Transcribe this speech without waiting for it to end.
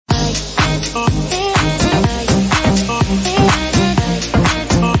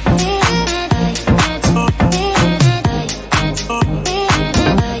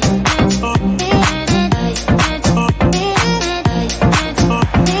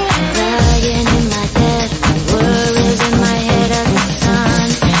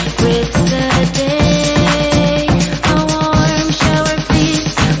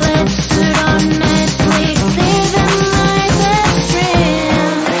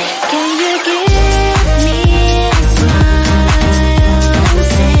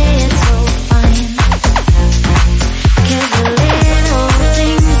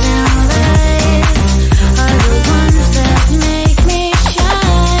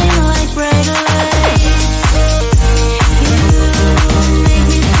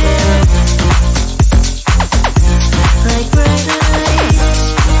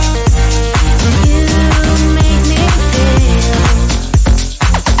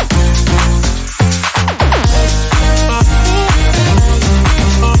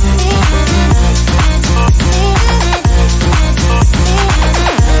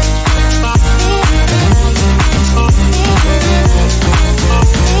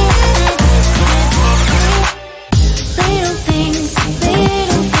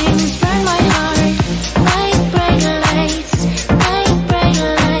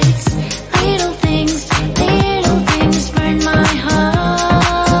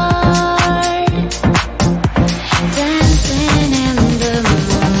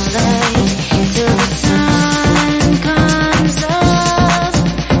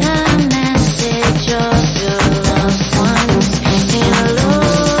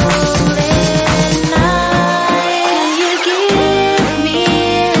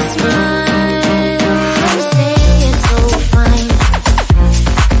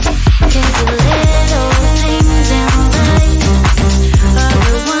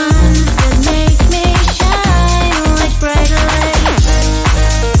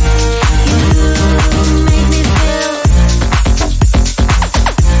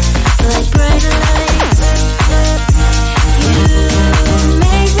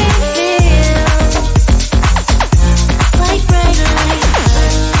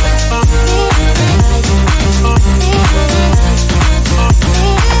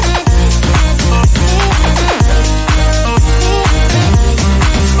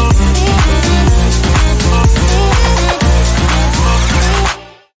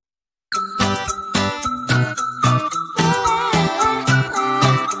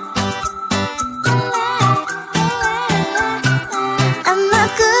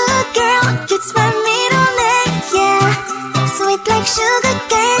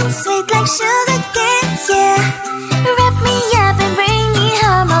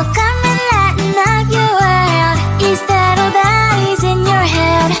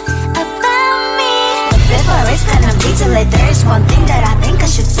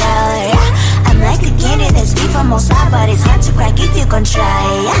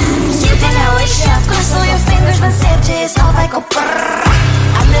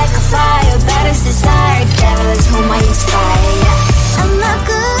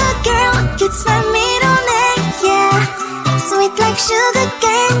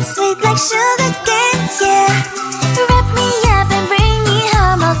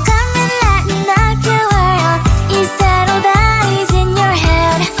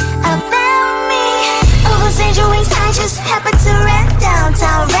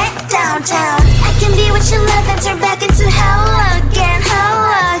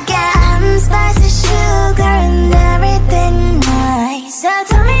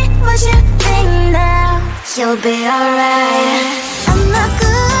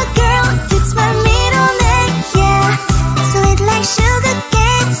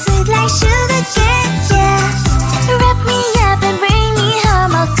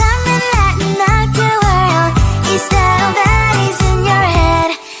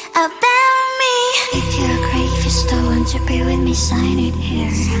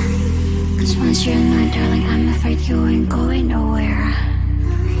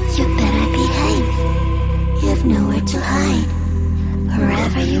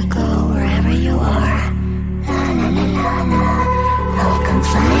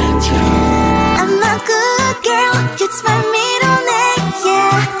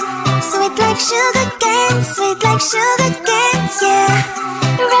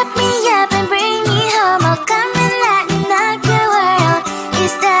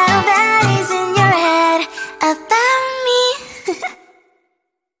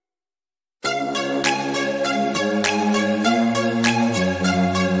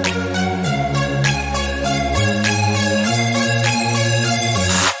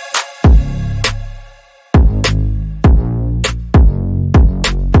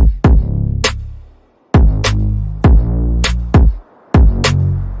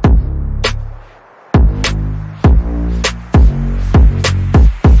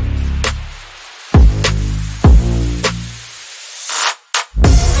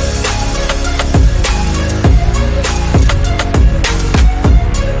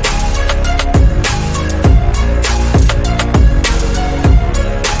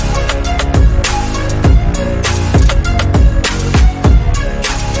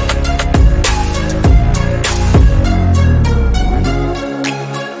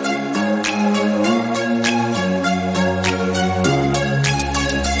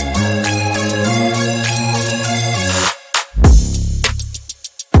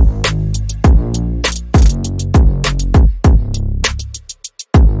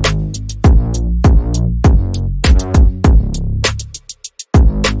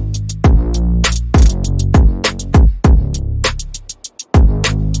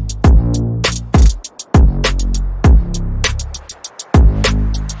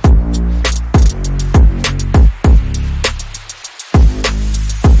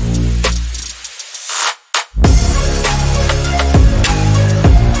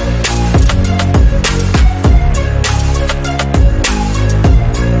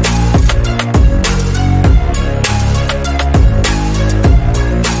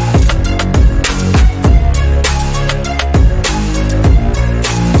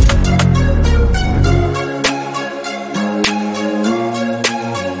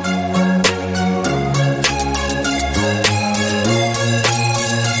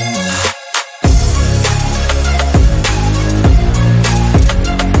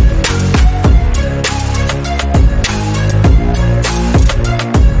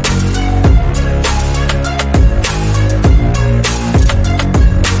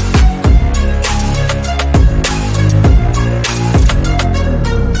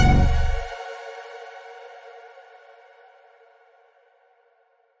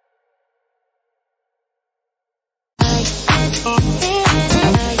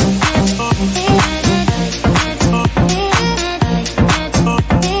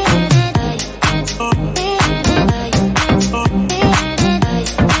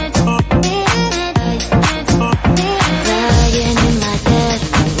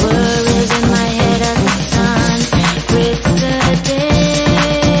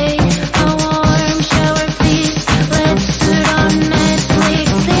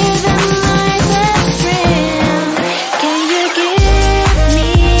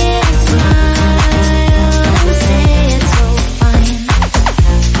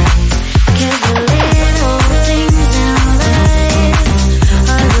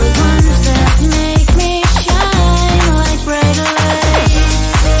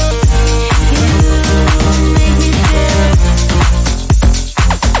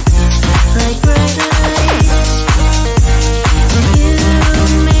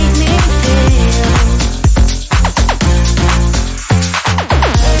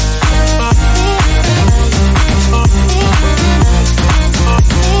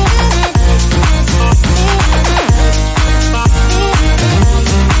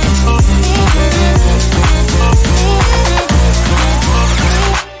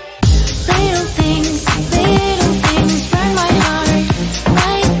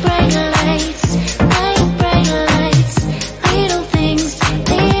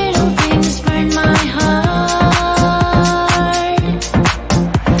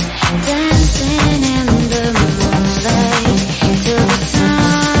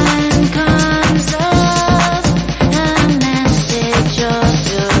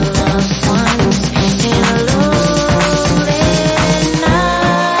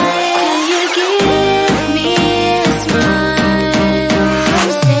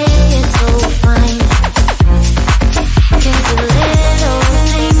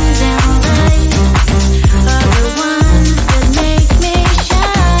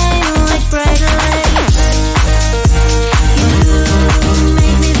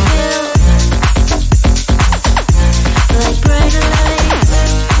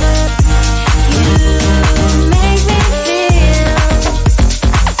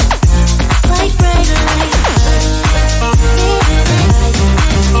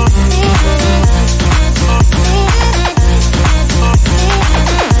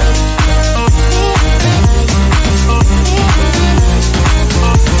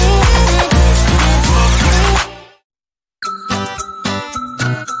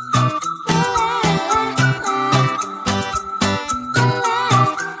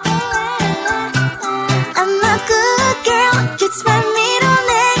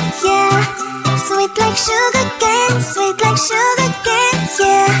like sugar cane, sweet like sugar cane,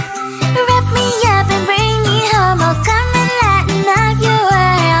 yeah. Wrap me up and bring me home, I'll come and lighten up your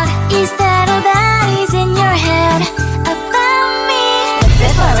world. Is that all that is in your head about me?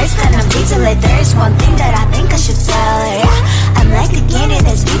 Before it's gonna be too late, there's one thing that I think I should tell her, yeah. I'm like a candy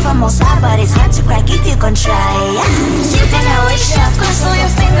that's deep from outside, but it's hard to crack if you can try, yeah. You can always shove, cross all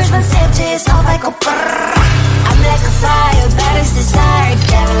your fingers when safety is off, I go brrrr. I'm like a fire, baddest desire,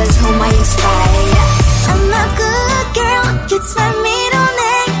 devil is whom I inspire, yeah. I'm a good girl, it's my middle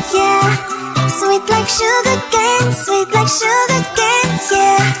name, yeah. Sweet like sugar cane, sweet like sugar cane,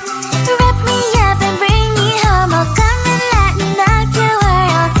 yeah. Wrap me up and bring me home, I'll come and lighten up your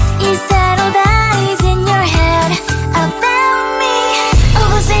world. Is that all that is in your head about me? Oh,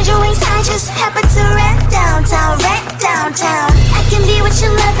 those angel wings, I just happen to rent downtown, rent downtown. I can be what you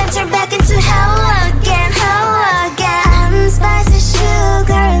love and turn back into hell again, hell again. I'm spicy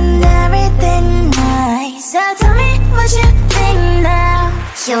sugar and everything nice. So tell me what you think now,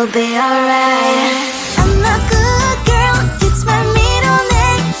 you'll be alright. I'm not good.